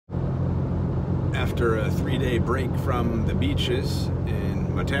after a 3-day break from the beaches in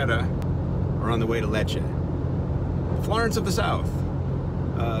Matera, we're on the way to Lecce. Florence of the South.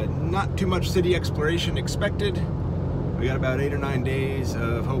 Not too much city exploration expected. We got about 8 or 9 days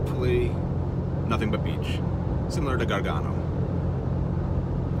of hopefully nothing but beach. Similar to Gargano.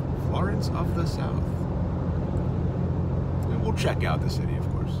 Florence of the South. And we'll check out the city,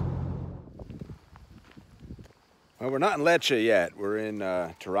 of course. Well, we're not in Lecce yet. We're in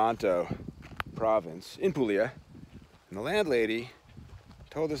Taranto province, in Puglia. And the landlady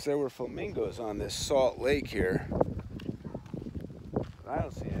told us there were flamingos on this salt lake here. But I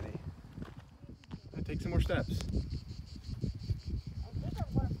don't see any. I'll take some more steps.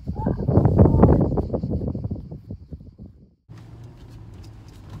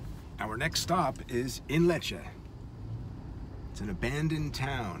 Our next stop is in Lecce. It's an abandoned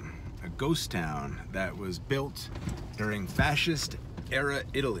town, a ghost town that was built during fascist-era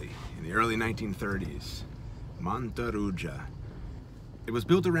Italy in the early 1930s. Monteruga. It was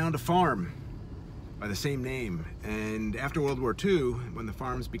built around a farm by the same name, and after World War II, when the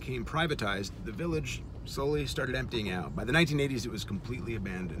farms became privatized, the village slowly started emptying out. By the 1980s, it was completely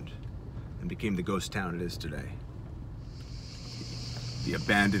abandoned and became the ghost town it is today. The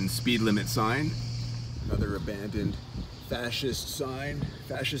abandoned speed limit sign, another abandoned fascist sign,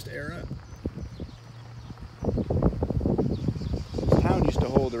 fascist era. This town used to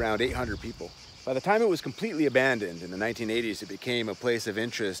hold around 800 people. By the time it was completely abandoned in the 1980s, it became a place of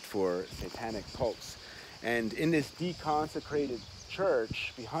interest for satanic cults. And in this deconsecrated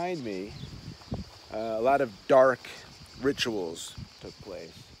church behind me, a lot of dark rituals took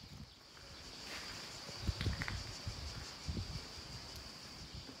place.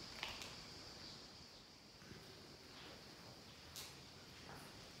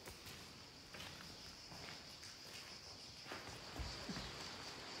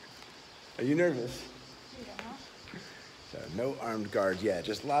 Are you nervous? Yeah. So no armed guards yet,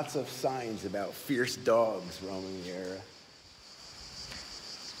 just lots of signs about fierce dogs roaming the area.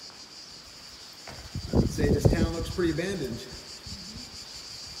 I would say this town looks pretty abandoned.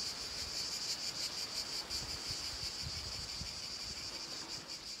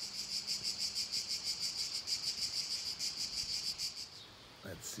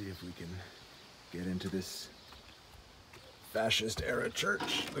 Let's see if we can get into this fascist-era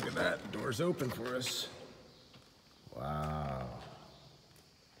church. Look at that, the door's open for us. Wow.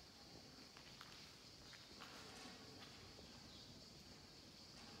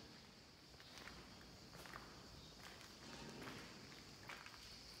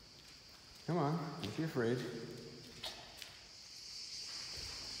 Come on, don't be afraid.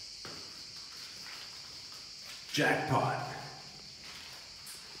 Jackpot.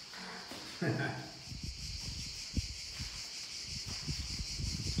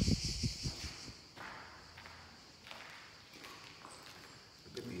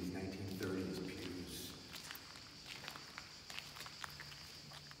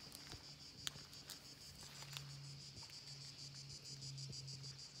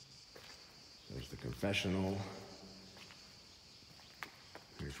 There's the confessional.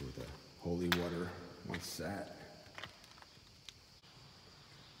 Here's where the holy water once sat.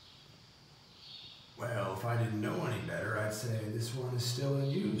 Well, if I didn't know any better, I'd say this one is still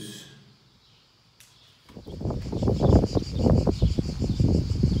in use.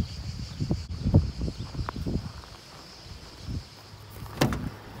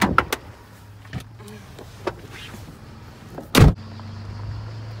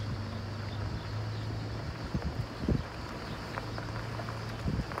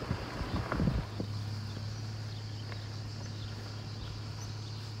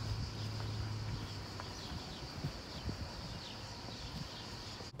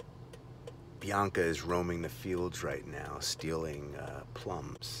 Bianca is roaming the fields right now, stealing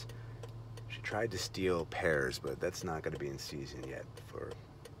plums. She tried to steal pears, but that's not going to be in season yet for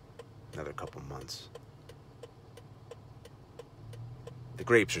another couple months. The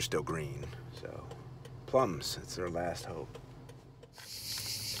grapes are still green, so plums, it's their last hope.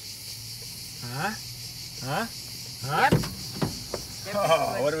 Huh? Huh? Huh?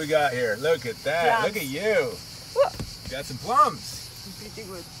 Oh, what do we got here? Look at that. Plums. Look at you. Got some plums. Pretty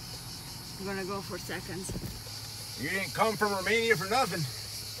good. I'm gonna go for seconds. You didn't come from Romania for nothing.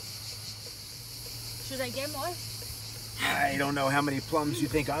 Should I get more? I don't know how many plums you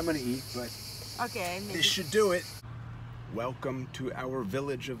think I'm gonna eat, but okay, maybe. This should do it. Welcome to our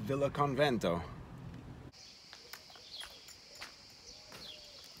village of Villa Convento.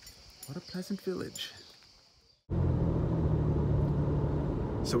 What a pleasant village.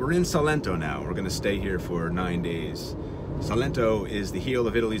 So we're in Salento now. We're gonna stay here for 9 days. Salento is the heel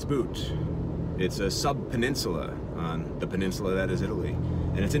of Italy's boot. It's a sub-peninsula on the peninsula that is Italy.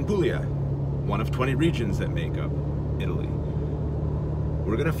 And it's in Puglia, one of 20 regions that make up Italy.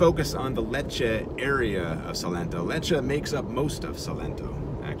 We're going to focus on the Lecce area of Salento. Lecce makes up most of Salento,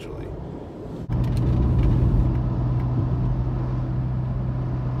 actually.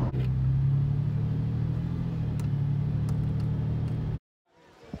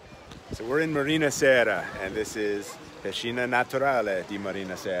 So we're in Marina Serra, and this is Piscina Naturale di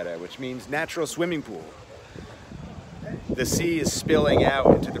Marina Serra, which means natural swimming pool. The sea is spilling out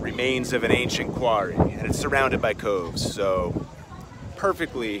into the remains of an ancient quarry, and it's surrounded by coves, so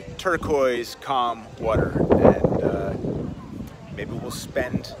perfectly turquoise, calm water, and maybe we'll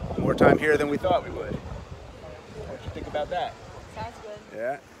spend more time here than we thought we would. What do you think about that? Sounds good.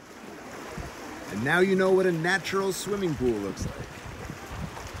 Yeah. And now you know what a natural swimming pool looks like.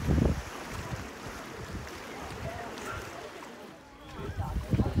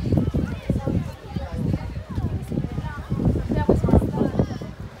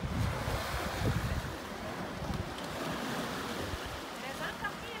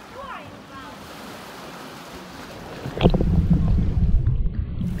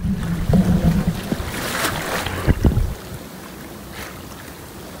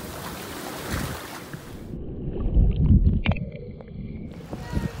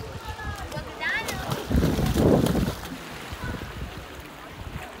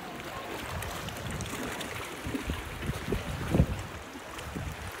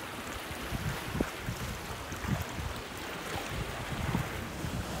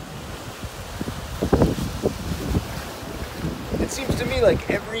 It seems to me like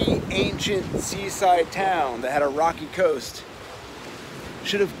every ancient seaside town that had a rocky coast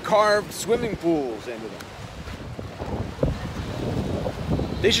should have carved swimming pools into them.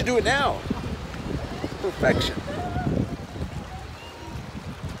 They should do it now. Perfection.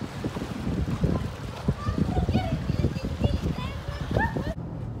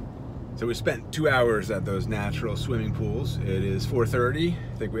 So we spent 2 hours at those natural swimming pools. It is 4:30.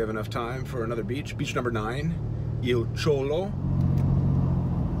 I think we have enough time for another beach. Beach number 9, Il Ciolo.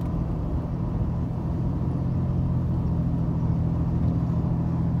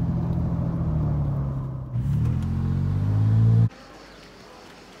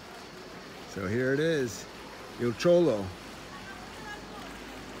 So here it is, Il Ciolo.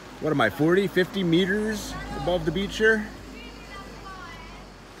 What am I, 40, 50 meters above the beach here?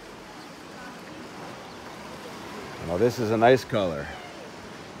 Oh, this is a nice color.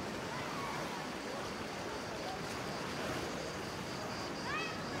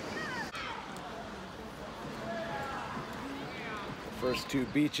 The first 2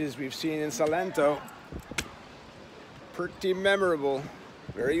 beaches we've seen in Salento. Pretty memorable,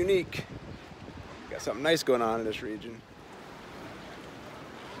 very unique. Got something nice going on in this region.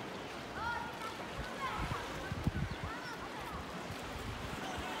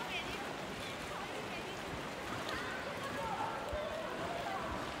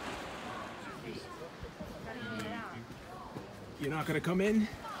 You're not gonna come in?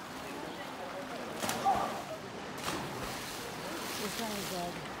 This one is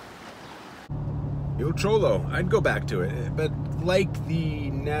good. Il Ciolo, I'd go back to it, but like the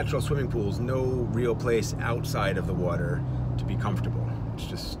natural swimming pools, no real place outside of the water to be comfortable. It's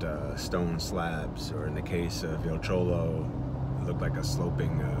just stone slabs, or in the case of Il Ciolo, it looked like a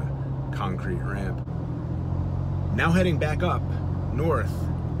sloping concrete ramp. Now heading back up, north,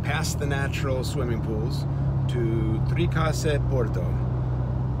 past the natural swimming pools, to Tricase Porto.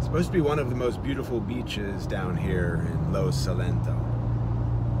 It's supposed to be one of the most beautiful beaches down here in Lo Salento.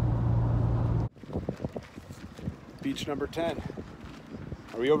 Beach number 10.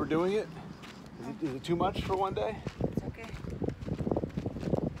 Are we overdoing it? Is it too much for one day? It's okay.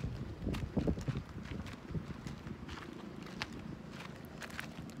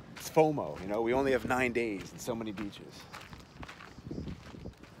 It's FOMO, you know, we only have 9 days and so many beaches.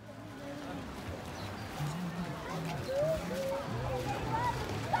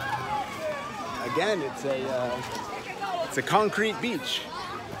 Again, it's a concrete beach.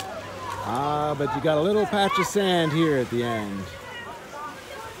 Ah, but you got a little patch of sand here at the end.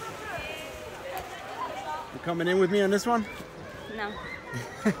 You coming in with me on this one? No.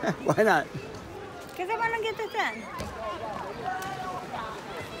 Why not? Because I want to get the sand.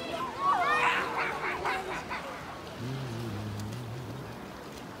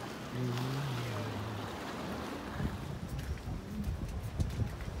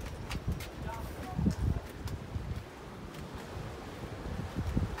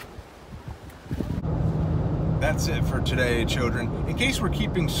 That's it for today, children. In case we're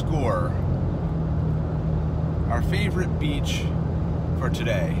keeping score, our favorite beach for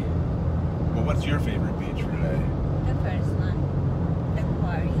today Well, what's your favorite beach for today? The first one. The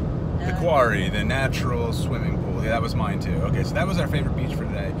quarry. The quarry, the natural swimming pool. Yeah, that was mine too. Okay, so that was our favorite beach for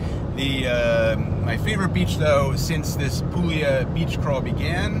today. My favorite beach though, since this Puglia beach crawl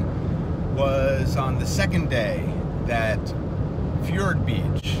began, was on the second day, that fjord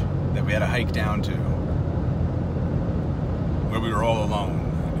beach that we had to hike down to, where we were all alone.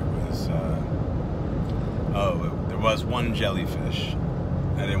 And it was, there was one jellyfish.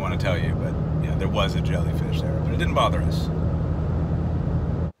 I didn't want to tell you, but yeah, there was a jellyfish there, but it didn't bother us.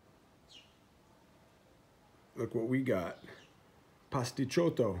 Look what we got.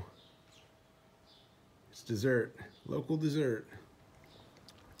 Pasticciotto. It's dessert. Local dessert.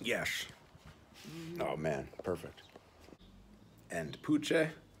 Yes. Oh man, perfect. And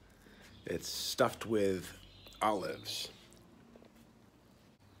puce. It's stuffed with olives.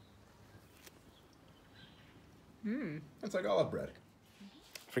 It's like olive bread.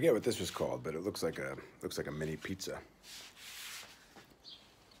 I forget what this was called, but it looks like a mini pizza.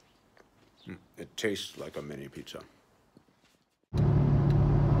 It tastes like a mini pizza.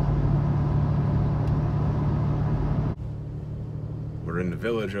 We're in the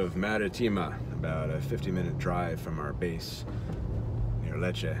village of Maritima, about a 50-minute drive from our base near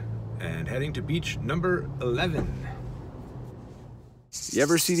Lecce, and heading to beach number 11. You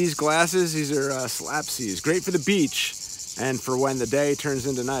ever see these glasses? These are slapsies. Great for the beach and for when the day turns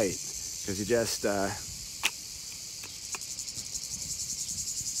into night, because you just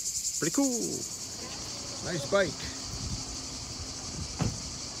pretty cool. Nice bike.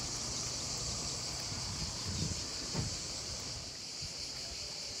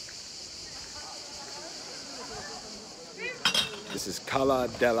 This is Cala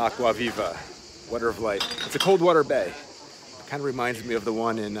dell'Acqua Viva, water of life. It's a cold water bay. It kind of reminds me of the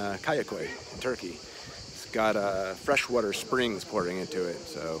one in Kayakwe in Turkey. It's got freshwater springs pouring into it,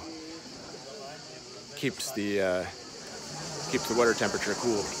 so keeps the water temperature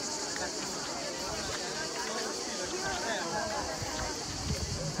cool.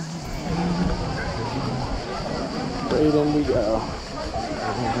 Straight in we go.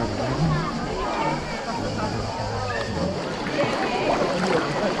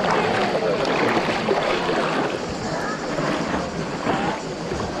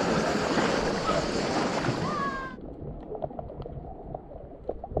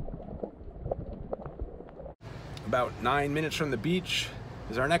 About 9 minutes from the beach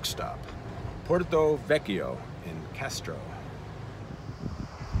is our next stop, Porto Vecchio in Castro.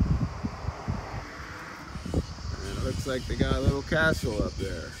 And it looks like they got a little castle up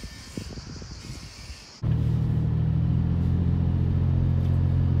there.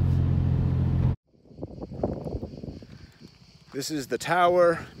 This is the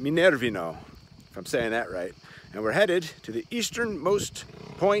Tower Minervino, if I'm saying that right. And we're headed to the easternmost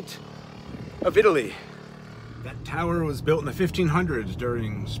point of Italy. That tower was built in the 1500s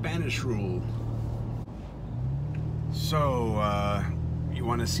during Spanish rule. So, you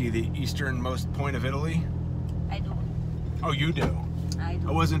want to see the easternmost point of Italy? I do. Oh, you do? I do.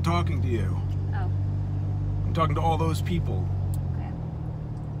 I wasn't talking to you. Oh. I'm talking to all those people. Okay.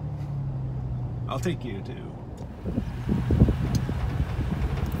 I'll take you too.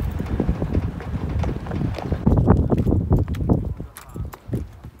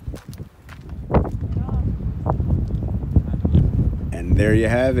 And there you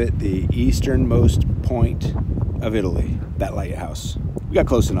have it, the easternmost point of Italy, that lighthouse. We got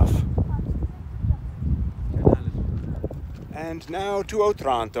close enough. And now to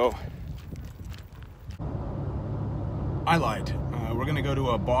Otranto. I lied. We're gonna go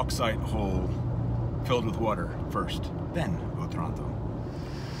to a bauxite hole filled with water first, then Otranto.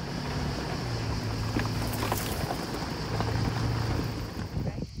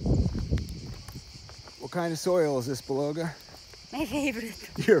 What kind of soil is this, Beloga? My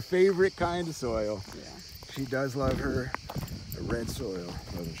favorite. Your favorite kind of soil. Yeah. She does love her red soil,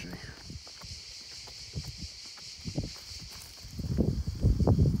 doesn't she?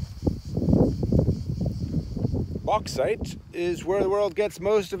 Bauxite is where the world gets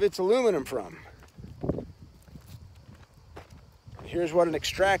most of its aluminum from. Here's what an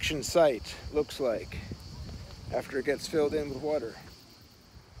extraction site looks like after it gets filled in with water.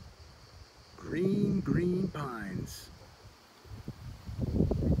 Green, green pines.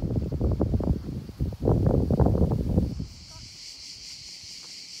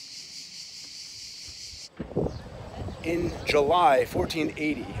 In July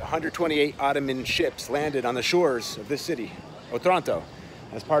 1480, 128 Ottoman ships landed on the shores of this city, Otranto,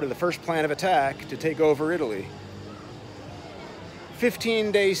 as part of the first plan of attack to take over Italy.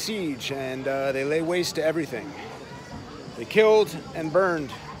 15-day siege, and they lay waste to everything. They killed and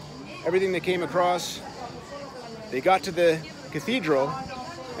burned everything they came across. They got to the cathedral,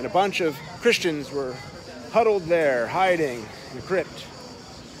 and a bunch of Christians were huddled there, hiding in the crypt.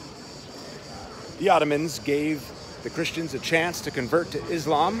 The Ottomans gave the Christians a chance to convert to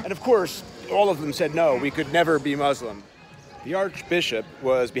Islam, and of course, all of them said no, we could never be Muslim. The archbishop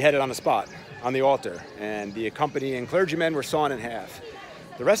was beheaded on the spot, on the altar, and the accompanying clergymen were sawn in half.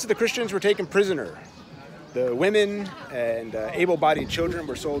 The rest of the Christians were taken prisoner. The women and able-bodied children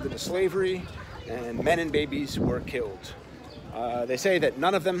were sold into slavery, and men and babies were killed. They say that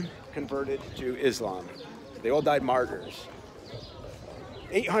none of them converted to Islam. They all died martyrs.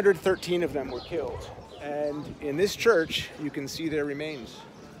 813 of them were killed. And in this church, you can see their remains,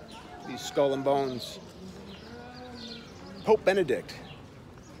 these skull and bones. Pope Benedict,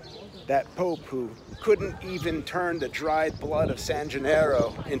 that pope who couldn't even turn the dried blood of San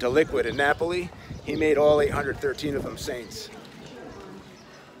Gennaro into liquid in Napoli, he made all 813 of them saints.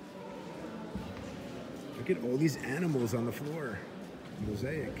 Look at all these animals on the floor.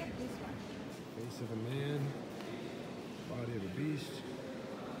 Mosaic. Face of a man, body of a beast.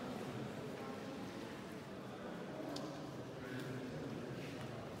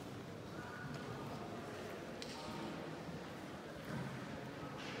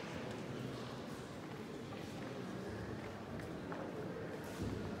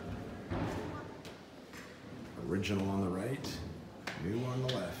 Original on the right, new on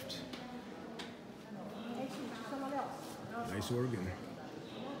the left. Nice organ.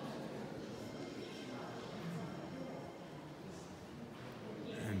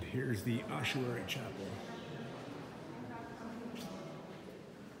 And here's the ossuary chapel.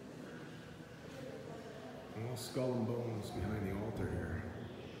 All skull and bones behind the altar here.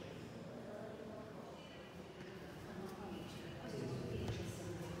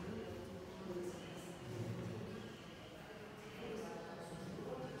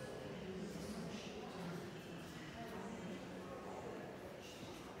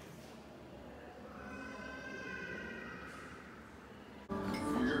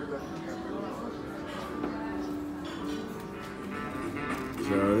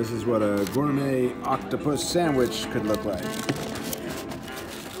 So this is what a gourmet octopus sandwich could look like.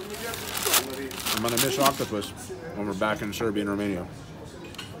 I'm gonna miss octopus when we're back in Serbia and Romania.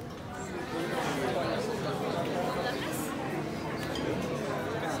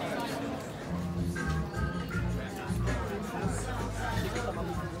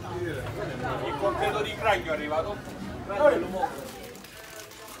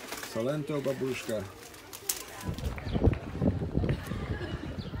 Salento babushka.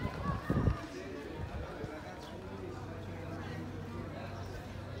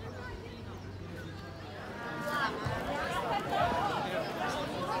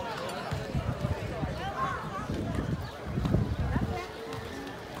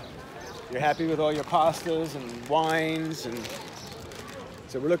 You're happy with all your pastas and wines, and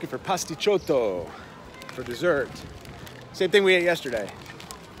so we're looking for pasticciotto for dessert. Same thing we ate yesterday.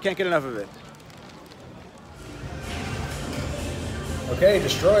 Can't get enough of it. Okay,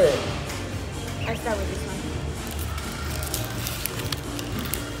 destroy it. I start with this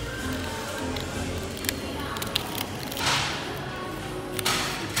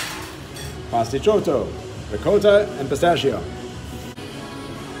one. Pasticciotto, ricotta and pistachio.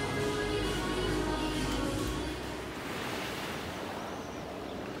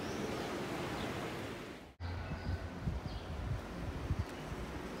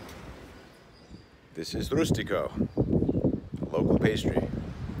 This is rustico, a local pastry,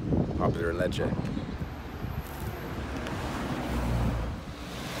 popular in Lecce.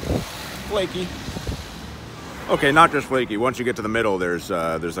 Flaky. Okay, not just flaky. Once you get to the middle, there's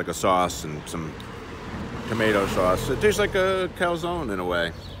like a sauce and some tomato sauce. It tastes like a calzone in a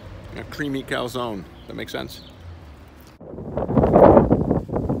way, a creamy calzone. That makes sense.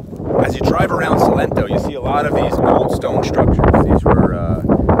 As you drive around Salento, you see a lot of these old stone structures. These were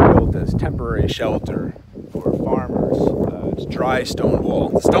built as temporary shelter for farmers. It's dry stone wall.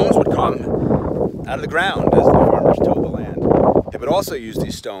 The stones would come out of the ground as the farmers tilled the land. They would also use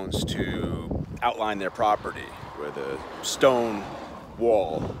these stones to outline their property with a stone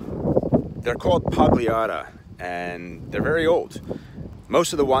wall. They're called pagliara, and they're very old.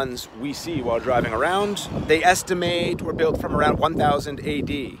 Most of the ones we see while driving around, they estimate were built from around 1000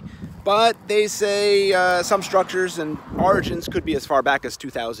 AD. But they say some structures and origins could be as far back as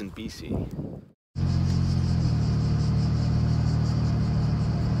 2000 BC.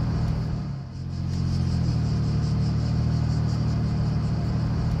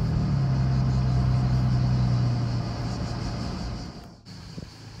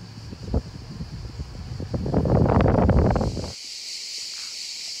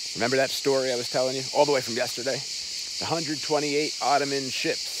 Remember that story I was telling you all the way from yesterday? The 128 Ottoman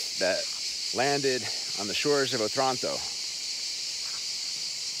ships that landed on the shores of Otranto.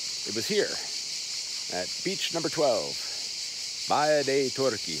 It was here, at beach number 12, Baia dei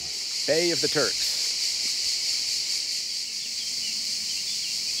Turchi, Bay of the Turks.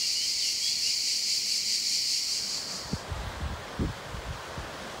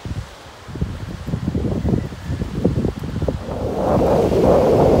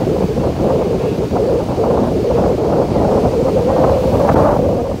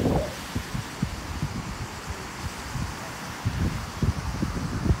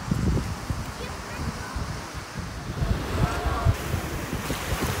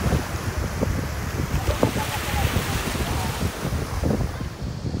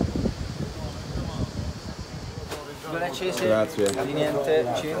 Grazie.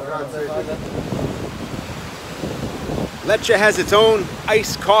 Lecce has its own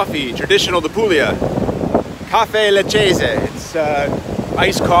iced coffee, traditional to Puglia. Caffè Leccese. It's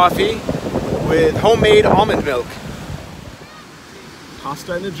iced coffee with homemade almond milk.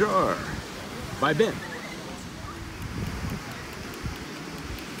 Pasta in a jar by Ben.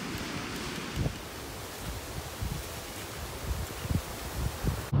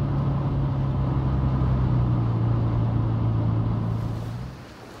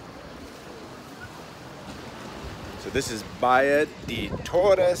 So this is Baia di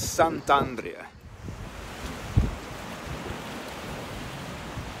Torre Sant'Andrea.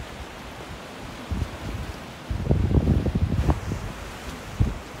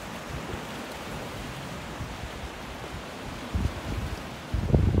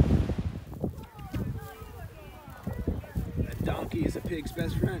 That donkey is a pig's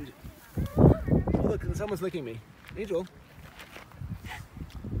best friend. Oh, look, someone's licking me. Angel.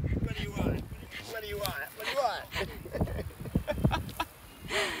 What do you want? What do you want? What do you want?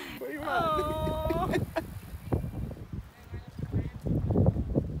 What do you want?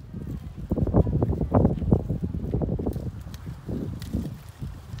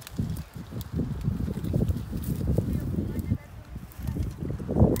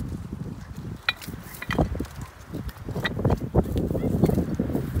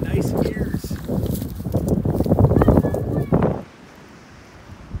 Nice ears.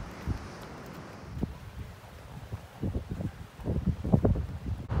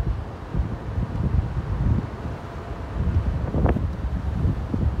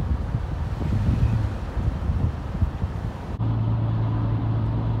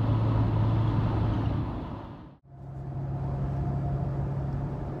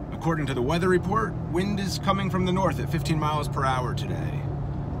 According to the weather report, wind is coming from the north at 15 miles per hour today.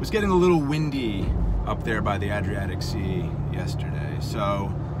 It was getting a little windy up there by the Adriatic Sea yesterday,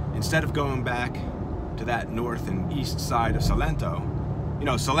 so instead of going back to that north and east side of Salento, you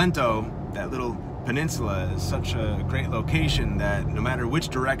know, Salento, that little peninsula, is such a great location that no matter which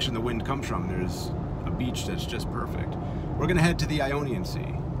direction the wind comes from, there's a beach that's just perfect. We're gonna head to the Ionian Sea,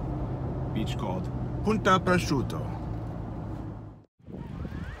 a beach called Punta Prosciutto.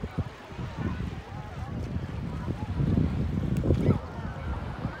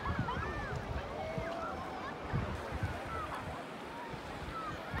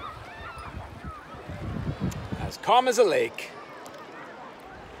 As calm as a lake.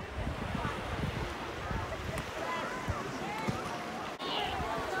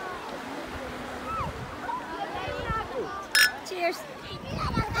 Cheers.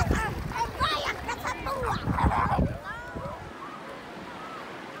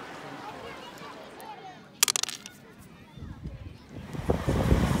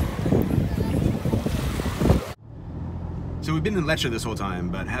 So we've been in Lecce this whole time,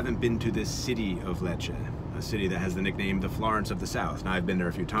 but haven't been to this city of Lecce, a city that has the nickname the Florence of the South. Now, I've been there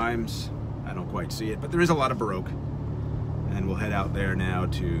a few times. I don't quite see it, but there is a lot of baroque. And we'll head out there now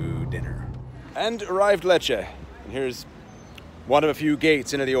to dinner. And arrived Lecce. And here's one of a few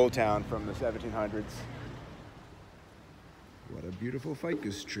gates into the old town from the 1700s. What a beautiful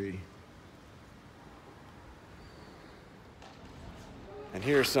ficus tree. And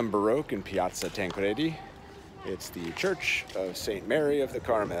here's some baroque in Piazza Tancredi. It's the Church of St. Mary of the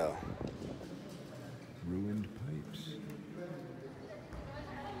Carmel. Ruined pipes.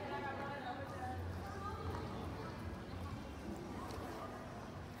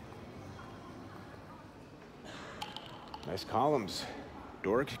 Nice columns,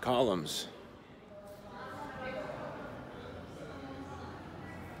 Doric columns.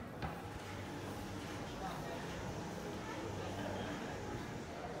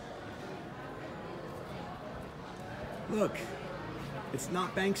 Look, it's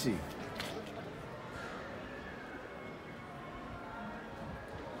not Banksy.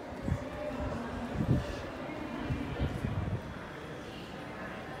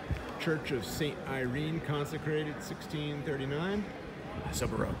 Church of St. Irene, consecrated 1639. So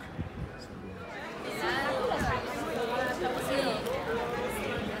Baroque.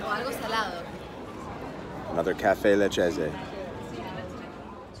 Another Cafe Leccese.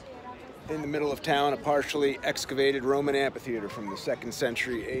 In the middle of town, a partially excavated Roman amphitheater from the 2nd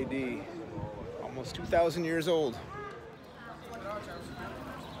century AD. Almost 2,000 years old.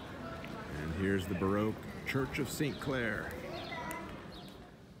 And here's the Baroque Church of St. Clair.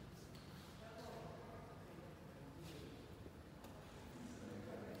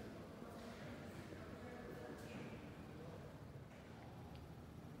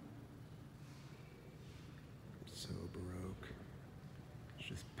 So Baroque. It's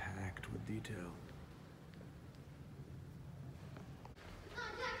just packed with detail.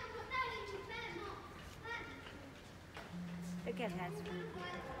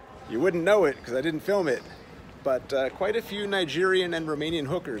 You wouldn't know it because I didn't film it, but quite a few Nigerian and Romanian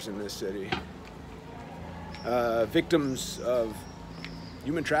hookers in this city. Victims of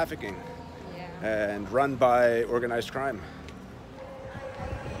human trafficking and run by organized crime.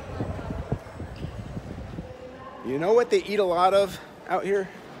 You know what they eat a lot of out here?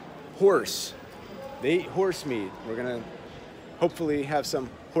 Horse. They eat horse meat. We're gonna hopefully have some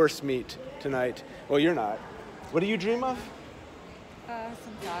horse meat tonight. Well, you're not. What do you dream of?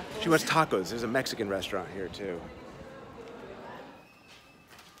 Some tacos. She wants tacos. There's a Mexican restaurant here too.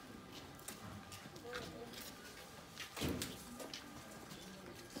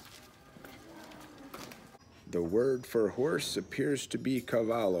 The word for horse appears to be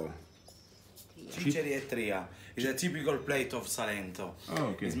cavallo. Ceglie is a typical plate of Salento. Oh,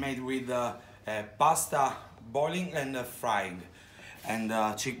 okay. It's made with pasta boiling and fried, and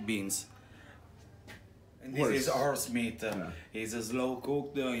chickpeas. And this is horse meat. It's slow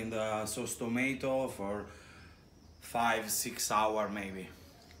cooked in the sauce tomato for 5-6 hours maybe.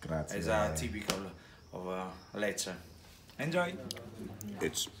 Grazie. It's typical of Lecce. Enjoy.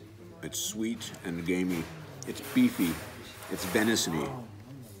 It's sweet and gamey. It's beefy. It's venison-y.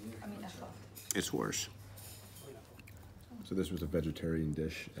 It's horse. So this was a vegetarian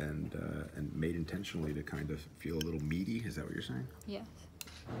dish and made intentionally to kind of feel a little meaty. Is that what you're saying? Yes.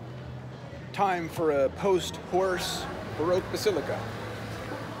 Time for a post-horse Baroque basilica.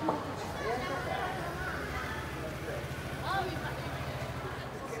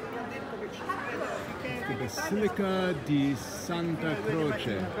 The Basilica di Santa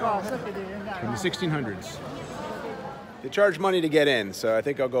Croce from the 1600s. They charge money to get in, so I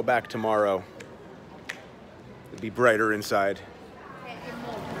think I'll go back tomorrow. It'll be brighter inside.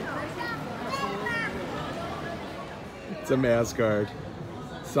 It's a mascot.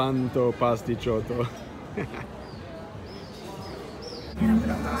 Santo pasticciotto.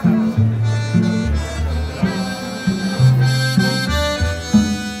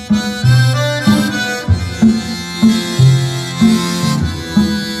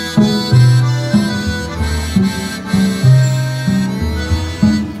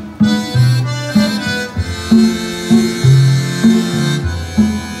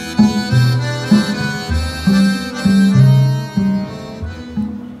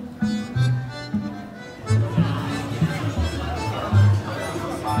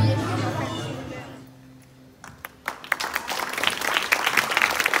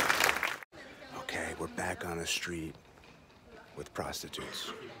 Street with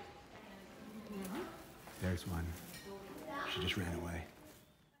prostitutes. There's one. She just ran away.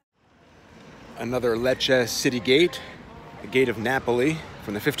 Another Lecce city gate, the gate of Napoli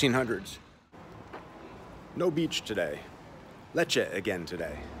from the 1500s. No beach today. Lecce again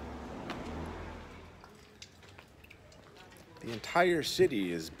today. The entire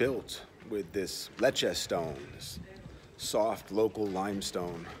city is built with this Lecce stone, this soft local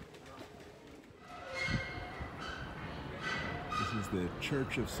limestone. This is the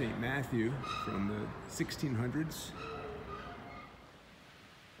Church of St. Matthew from the 1600s.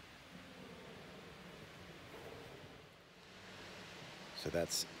 So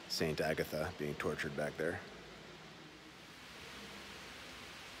that's Saint Agatha being tortured back there.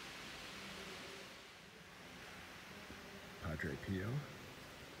 Padre Pio.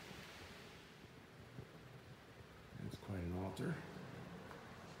 That's quite an altar.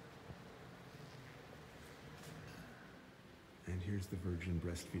 And here's the Virgin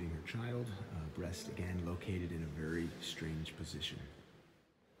breastfeeding her child. Breast again located in a very strange position.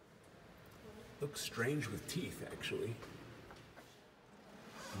 Looks strange with teeth, actually.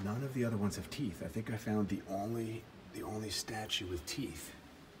 None of the other ones have teeth. I think I found the only statue with teeth.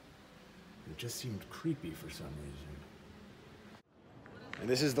 It just seemed creepy for some reason. And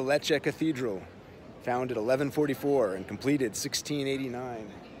this is the Lecce Cathedral, founded 1144 and completed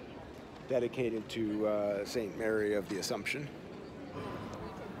 1689. dedicated to Saint Mary of the Assumption.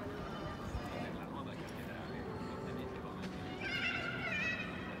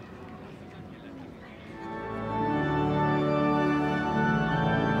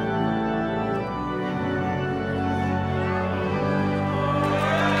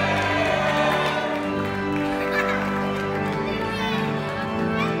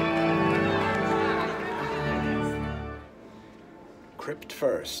 Crypt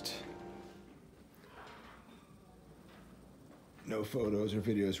first. No photos or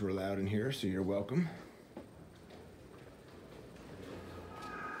videos were allowed in here, so you're welcome.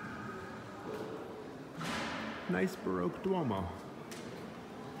 Nice Baroque Duomo.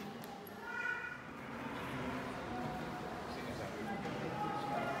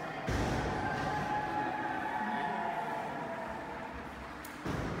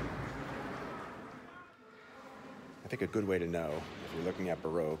 I think a good way to know if you're looking at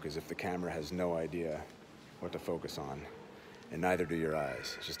Baroque is if the camera has no idea what to focus on, and neither do your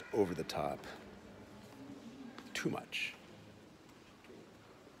eyes. It's just over the top. Too much.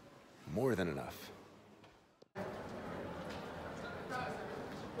 More than enough.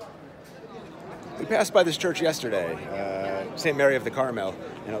 We passed by this church yesterday, St. Mary of the Carmel,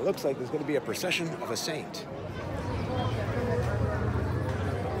 and it looks like there's going to be a procession of a saint.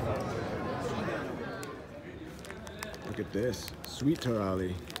 Look at this, sweet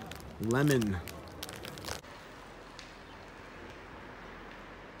Naturale, lemon.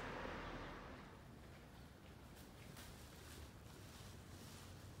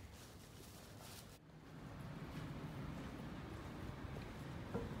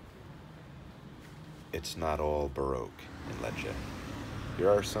 It's not all Baroque in Lecce. There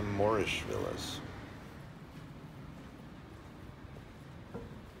are some Moorish villas.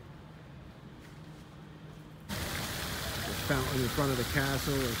 Fountain in front of the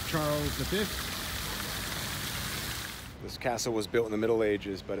castle of Charles V. This castle was built in the Middle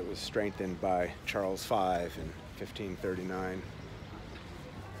Ages, but it was strengthened by Charles V in 1539.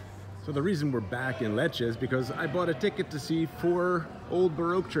 So the reason we're back in Lecce is because I bought a ticket to see 4 old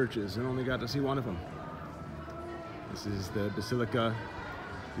Baroque churches and only got to see one of them. This is the Basilica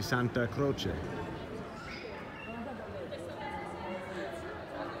di Santa Croce.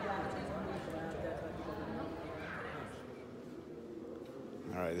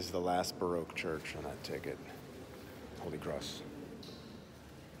 All right, this is the last Baroque church on that ticket. Holy Cross.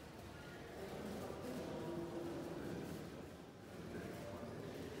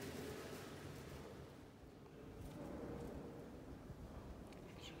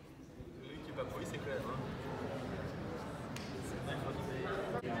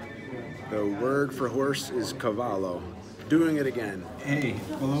 The word for horse is cavallo. Doing it again. Hey,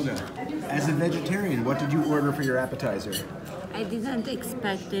 Beloga, as a vegetarian, what did you order for your appetizer? I didn't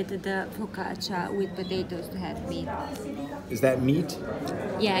expect the focaccia with potatoes to have meat. Is that meat?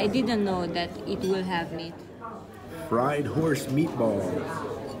 Yeah, I didn't know that it will have meat. Fried horse meatball.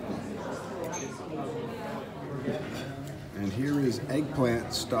 And here is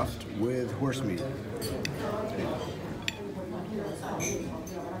eggplant stuffed with horse meat.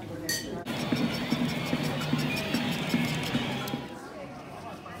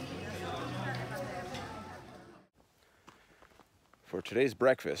 For today's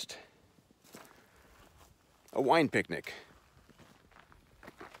breakfast, a wine picnic.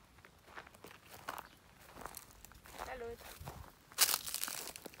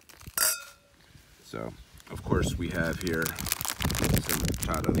 So, of course, we have here some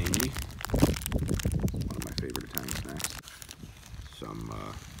taralini, one of my favorite Italian snacks. Some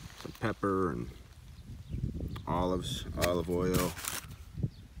pepper and olives, olive oil,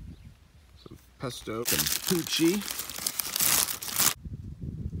 some pesto, some pucci.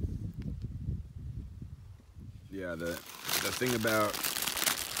 Yeah, the thing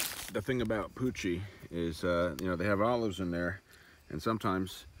about pucci is you know, they have olives in there, and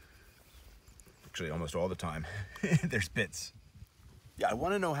sometimes, actually almost all the time, there's bits. Yeah, I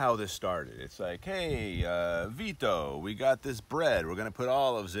want to know how this started. It's like, hey, Vito, we got this bread. We're gonna put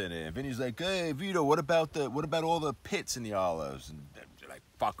olives in it. And Vinny's like, hey, Vito, what about all the pits in the olives? And they're like,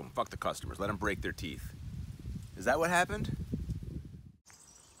 fuck them, fuck the customers. Let them break their teeth. Is that what happened?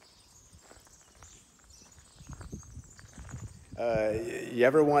 You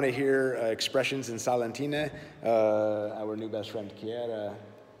ever want to hear expressions in Salentina? Our new best friend, Chiara,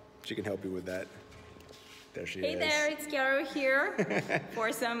 she can help you with that. There she is. Hey there, it's Ciolo here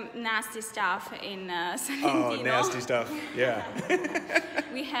for some nasty stuff in Salentino. Oh, nasty stuff, yeah.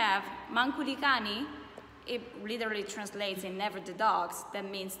 We have manculicani. It literally translates in never the dogs. That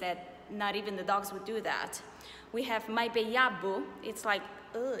means that not even the dogs would do that. We have mai beyabu. It's like,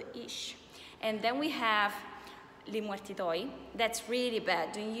 ish. And then we have li muertitoi. That's really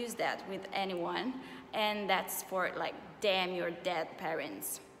bad. Don't use that with anyone. And that's for like, damn your dead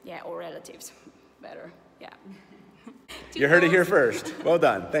parents. Yeah, or relatives. Better, yeah. You heard it here first. Well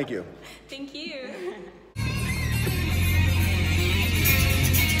done, thank you. Thank you.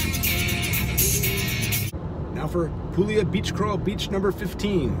 Now for Puglia Beach Crawl Beach number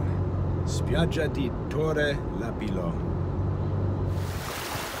 15. Spiaggia di Torre Lapilo.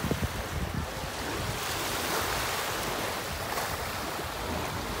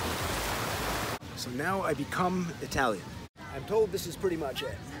 So now I become Italian. I'm told this is pretty much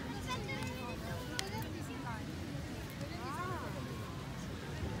it.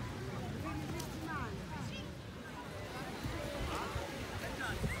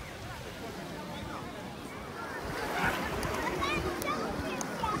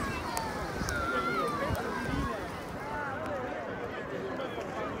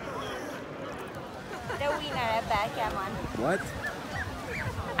 The winner at backgammon. What?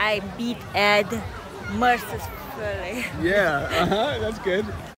 I beat Ed mercifully. Yeah, that's good.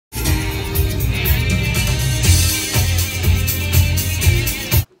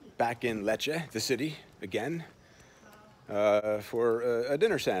 Back in Lecce, the city, again, for a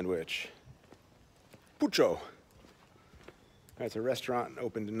dinner sandwich. Puccio. That's a restaurant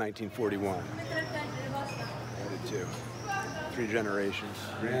opened in 1941. Added to 3 generations.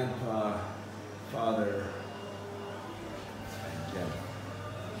 Grandpa, father, and dad.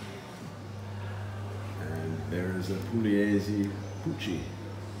 And there's a Pugliese Pucci.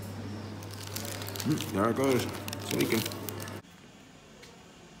 There it goes, sneaking.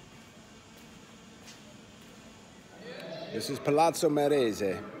 This is Palazzo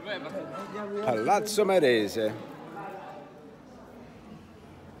Marese. Palazzo Marese.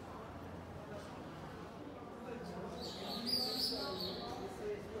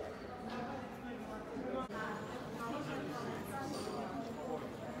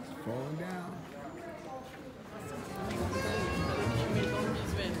 Falling down.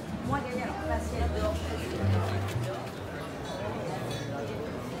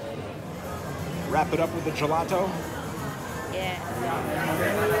 Wrap it up with the gelato. Yeah.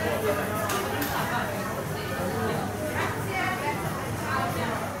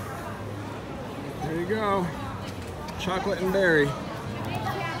 There you go. Chocolate and berry.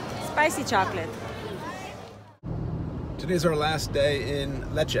 Spicy chocolate. Today's our last day in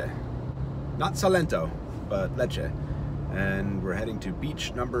Lecce. Not Salento, but Lecce. And we're heading to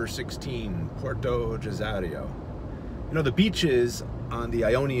beach number 16, Porto Gesario. You know, the beaches on the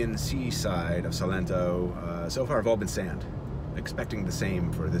Ionian Sea side of Salento so far have all been sand. Expecting the same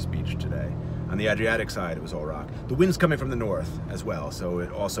for this beach today. On the Adriatic side, it was all rock. The wind's coming from the north as well, so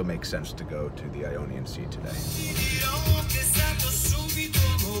it also makes sense to go to the Ionian Sea today.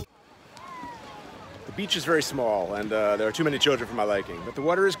 The beach is very small, and there are too many children for my liking. But the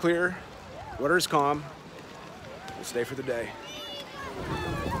water is clear, the water is calm. We'll stay for the day.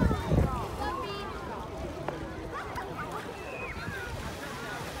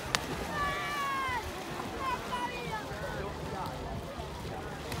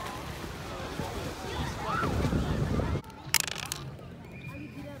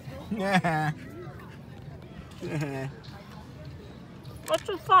 What's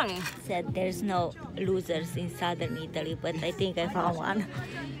so funny? Said there's no losers in southern Italy, but I think I found one.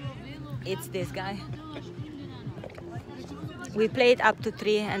 It's this guy. We played up to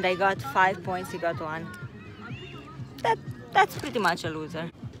 3 and I got 5 points, he got 1. That's pretty much a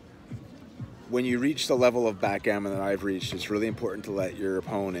loser. When you reach the level of backgammon that I've reached, it's really important to let your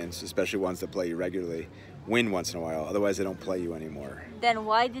opponents, especially ones that play you regularly, win once in a while. Otherwise, they don't play you anymore. Then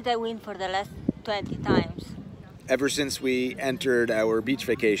why did I win for the last 20 times? Ever since we entered our beach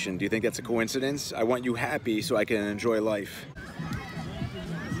vacation, do you think that's a coincidence? I want you happy so I can enjoy life.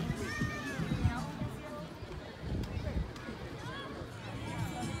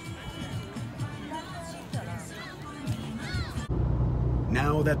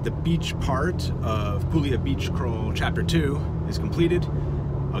 Now that the beach part of Puglia Beach Crawl Chapter 2 is completed,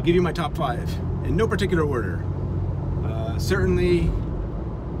 I'll give you my top 5 in no particular order. Certainly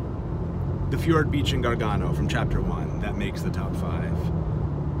the fjord beach in Gargano from Chapter 1, that makes the top 5.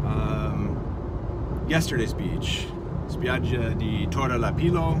 Yesterday's beach, Spiaggia di Torre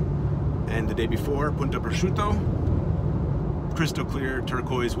Lapilo, and the day before, Punta Prosciutto. Crystal clear,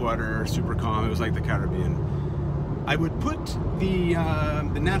 turquoise water, super calm, it was like the Caribbean. I would put the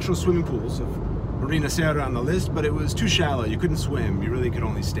natural swimming pools of Marina Serra on the list, but it was too shallow. You couldn't swim. You really could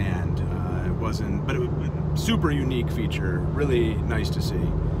only stand. It wasn't, but it was a super unique feature. Really nice to see.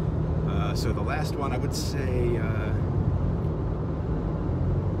 So the last one, I would say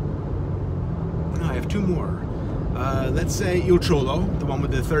No, I have two more. Let's say Il Ciolo, the one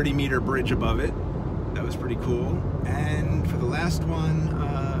with the 30-meter bridge above it. That was pretty cool. And for the last one,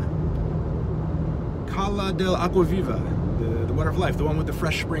 Cala del Acquaviva, the Water of Life, the one with the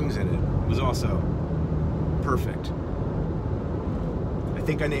fresh springs in it, was also perfect. I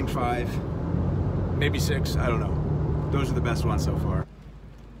think I named 5, maybe 6, I don't know. Those are the best ones so far.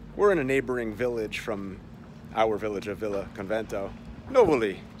 We're in a neighboring village from our village of Villa Convento,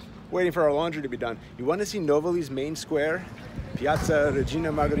 Novoli, waiting for our laundry to be done. You want to see Novoli's main square, Piazza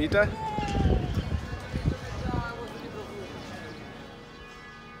Regina Margherita?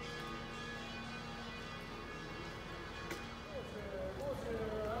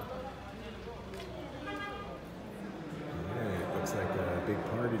 It looks like a big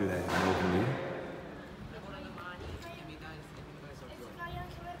party today in Novoli.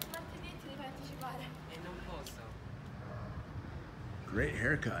 Great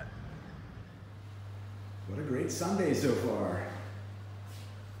haircut. What a great Sunday so far.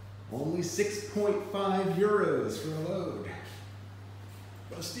 Only 6.5 euros for a load.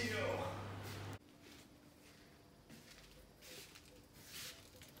 Bastille.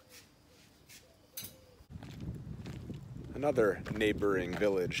 Another neighboring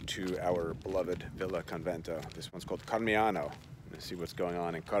village to our beloved Villa Convento. This one's called Carmiano. Let's see what's going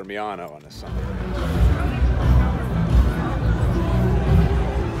on in Carmiano on a Sunday.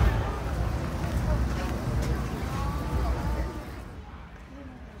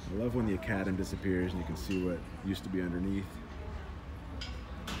 I love when the macadam disappears and you can see what used to be underneath.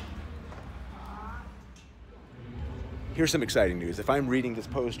 Here's some exciting news. If I'm reading this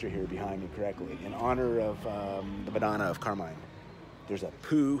poster here behind me correctly, in honor of the Madonna of Carmine, there's a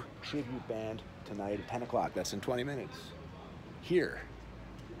Pooh tribute band tonight at 10 o'clock. That's in 20 minutes. Here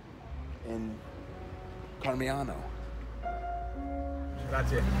in Carmiano.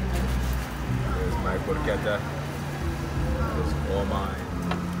 Grazie. There's my porchetta. It's all mine.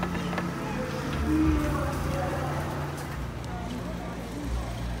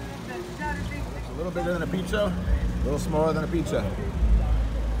 It's a little bigger than a pizza, a little smaller than a pizza.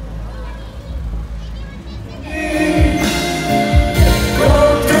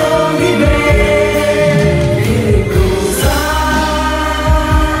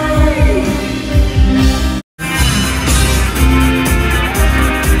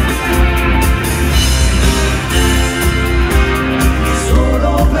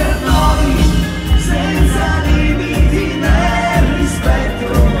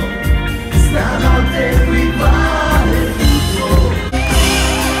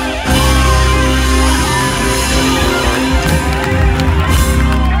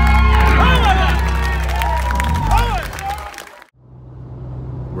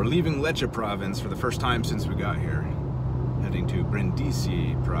 Lecce province for the first time since we got here. Heading to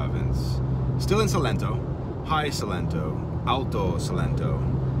Brindisi province. Still in Salento, High Salento, Alto Salento.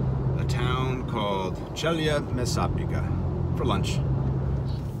 A town called Ceglie Messapica for lunch.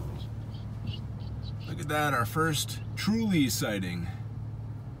 Look at that, our first truly sighting.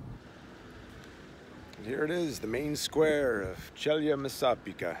 And here it is, the main square of Ceglie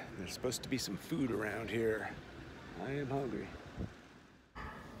Messapica. There's supposed to be some food around here. I am hungry.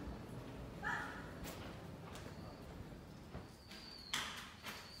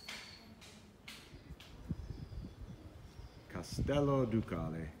 Castello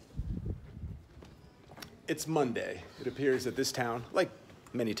Ducale. It's Monday. It appears that this town, like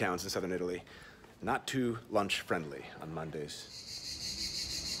many towns in southern Italy, not too lunch friendly on Mondays.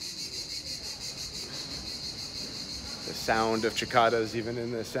 The sound of cicadas even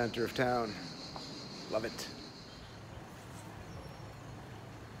in the center of town. Love it.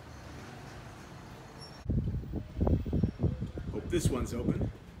 Hope this one's open.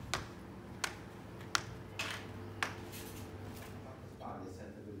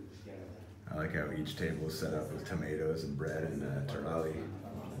 I like how each table is set up with tomatoes and bread and Naturale.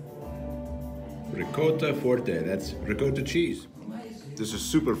 Ricotta forte, that's ricotta cheese. This is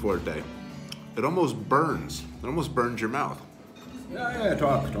super forte. It almost burns. It almost burns your mouth. Yeah,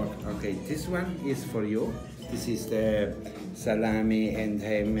 talk. Okay, this one is for you. This is the salami and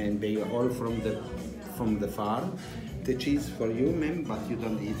ham and bacon, all from the farm. The cheese for you, ma'am, but you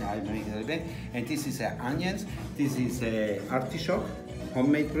don't eat. I make it. And this is onions. This is artichoke.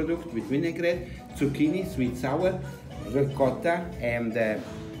 Homemade product with vinaigrette, zucchini, sweet sour, ricotta, and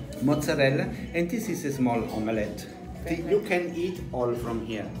mozzarella. And this is a small omelette. Okay. You can eat all from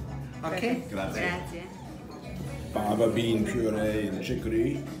here. Okay? Grazie. Fava bean puree and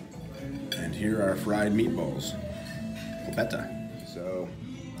chicory. And here are fried meatballs. Polpetta. So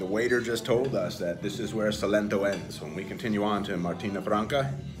the waiter just told us that this is where Salento ends. When we continue on to Martina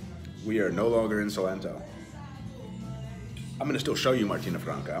Franca, We are no longer in Salento. I'm gonna still show you Martina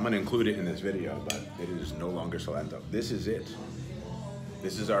Franca. I'm gonna include it in this video, but it is no longer Salento. This is it.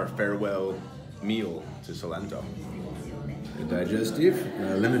 This is our farewell meal to Salento. A digestive,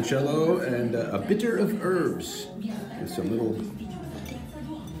 limoncello, and a bitter of herbs with some little.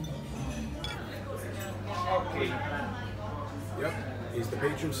 Okay. Yep, he's the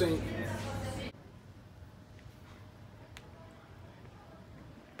patron saint.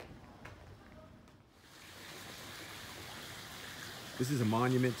 This is a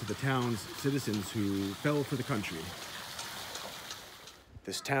monument to the town's citizens who fell for the country.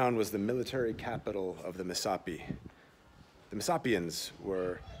 This town was the military capital of the Messapi. The Messapians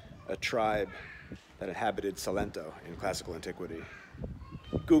were a tribe that inhabited Salento in classical antiquity.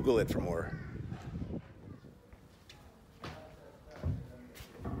 Google it for more.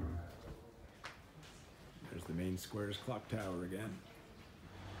 There's the main square's clock tower again.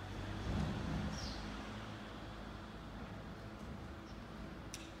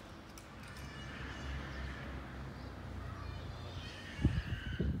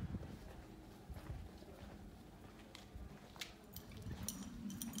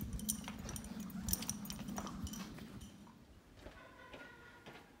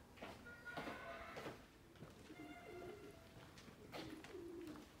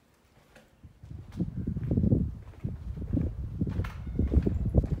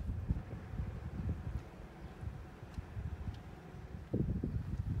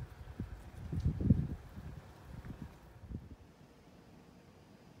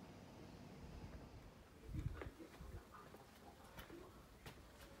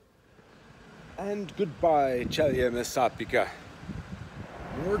 And goodbye, Ceglie Messapica.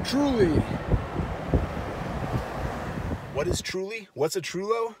 More truly. What is truly? What's a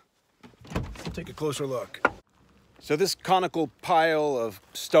trullo? Let's take a closer look. So this conical pile of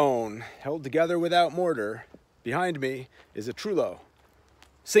stone held together without mortar behind me is a trullo,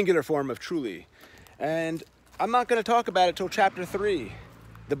 singular form of trulli. And I'm not going to talk about it till chapter 3,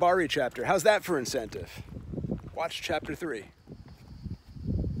 the Bari chapter. How's that for incentive? Watch chapter 3.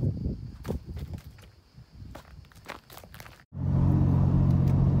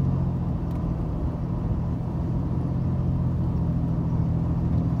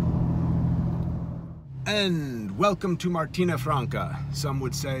 And welcome to Martina Franca. Some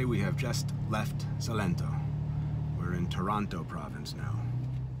would say we have just left Salento. We're in Taranto province now.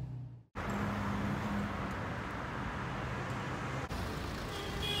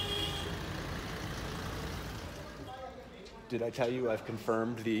 Did I tell you I've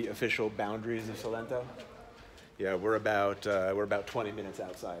confirmed the official boundaries of Salento? Yeah, we're about 20 minutes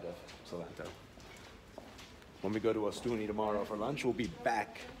outside of Salento. When we go to Ostuni tomorrow for lunch, we'll be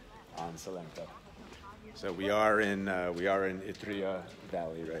back on Salento. So we are in Italia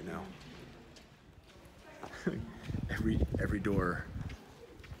Valley right now. every door.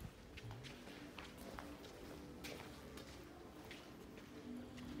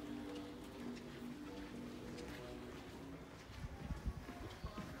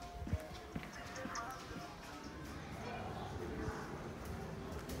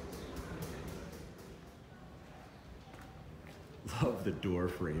 Love the door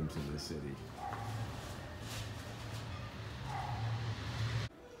frames in this city.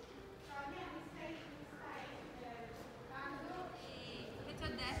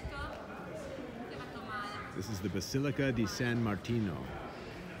 This is the Basilica di San Martino.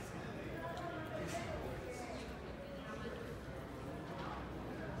 It's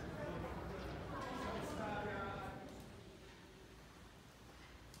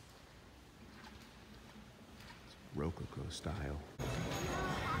Rococo style.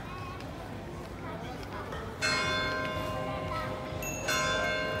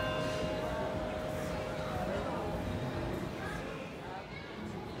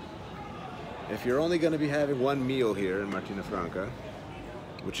 If you're only going to be having one meal here in Martina Franca,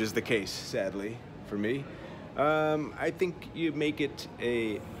 which is the case, sadly, for me, I think you make it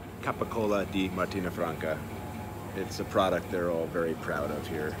a Capicola di Martina Franca. It's a product they're all very proud of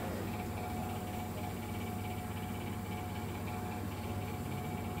here.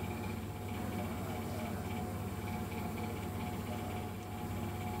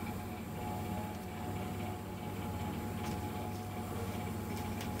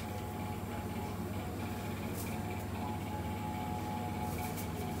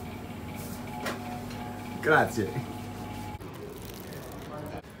 Grazie.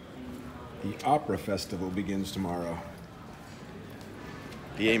 The opera festival begins tomorrow.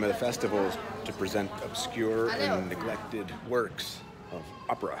 The aim of the festival is to present obscure and neglected works of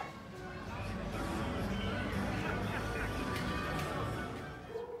opera.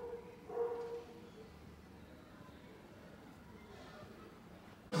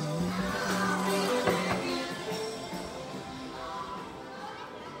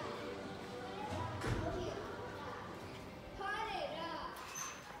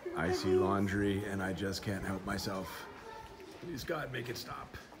 I see laundry and I just can't help myself. Please God, make it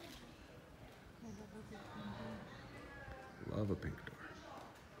stop. Love a pink door.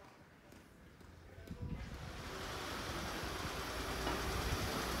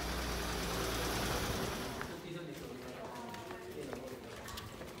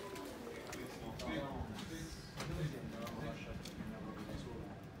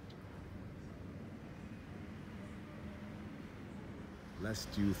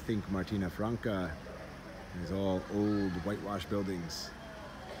 Lest you think Martina Franca is all old whitewashed buildings,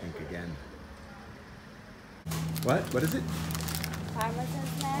 think again. What? What is it? Parmesan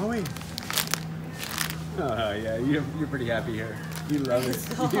snack. Oh wait. Oh yeah, you're pretty happy here. You love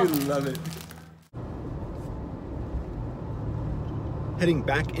it. You love it. Heading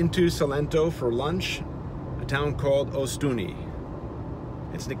back into Salento for lunch, a town called Ostuni.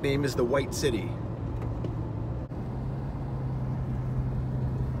 Its nickname is the White City.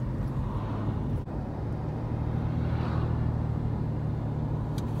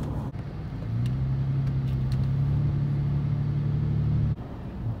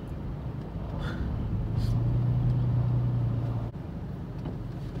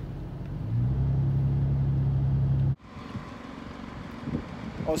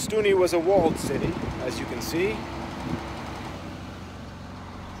 Ostuni was a walled city, as you can see.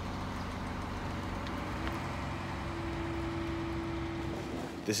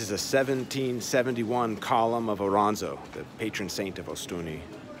 This is a 1771 column of Otranto, the patron saint of Ostuni.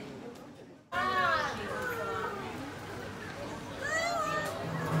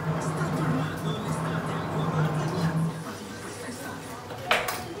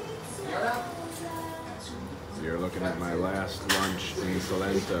 You're looking at my last lunch in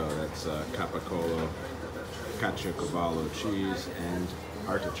Salento. That's capicola, caciocavallo cheese, and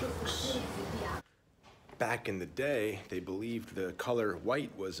artichokes. Back in the day, they believed the color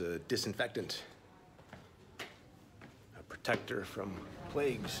white was a disinfectant, a protector from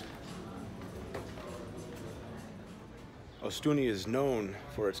plagues. Ostuni is known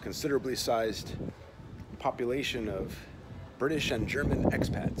for its considerably sized population of British and German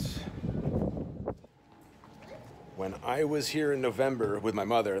expats. When I was here in November with my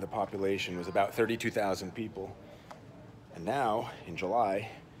mother, the population was about 32,000 people. And now, in July,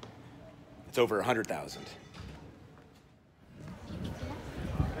 it's over 100,000.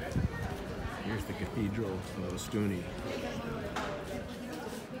 Here's the cathedral of Ostuni.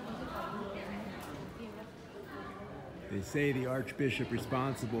 They say the archbishop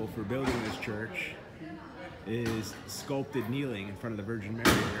responsible for building this church is sculpted kneeling in front of the Virgin Mary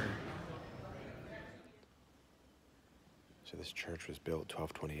here. So this church was built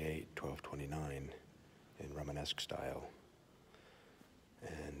 1228, 1229 in Romanesque style,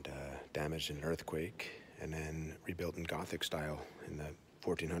 and damaged in an earthquake, and then rebuilt in Gothic style in the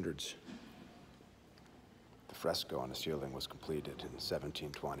 1400s. The fresco on the ceiling was completed in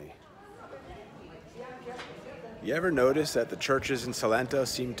 1720. You ever notice that the churches in Salento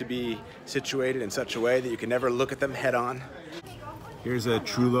seem to be situated in such a way that you can never look at them head on? Here's a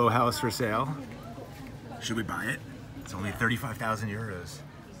Ciolo house for sale. Should we buy it? It's only 35,000 euros.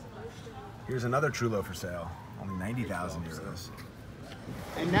 Here's another Ciolo for sale, only 90,000 euros.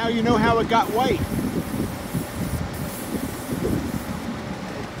 And now you know how it got white.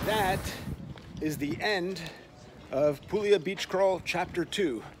 That is the end of Puglia Beach Crawl Chapter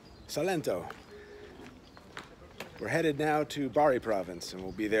 2, Salento. We're headed now to Bari province, and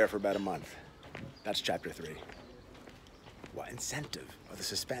we'll be there for about a month. That's Chapter 3. What incentive? Oh, the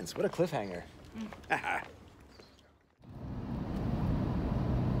suspense. What a cliffhanger.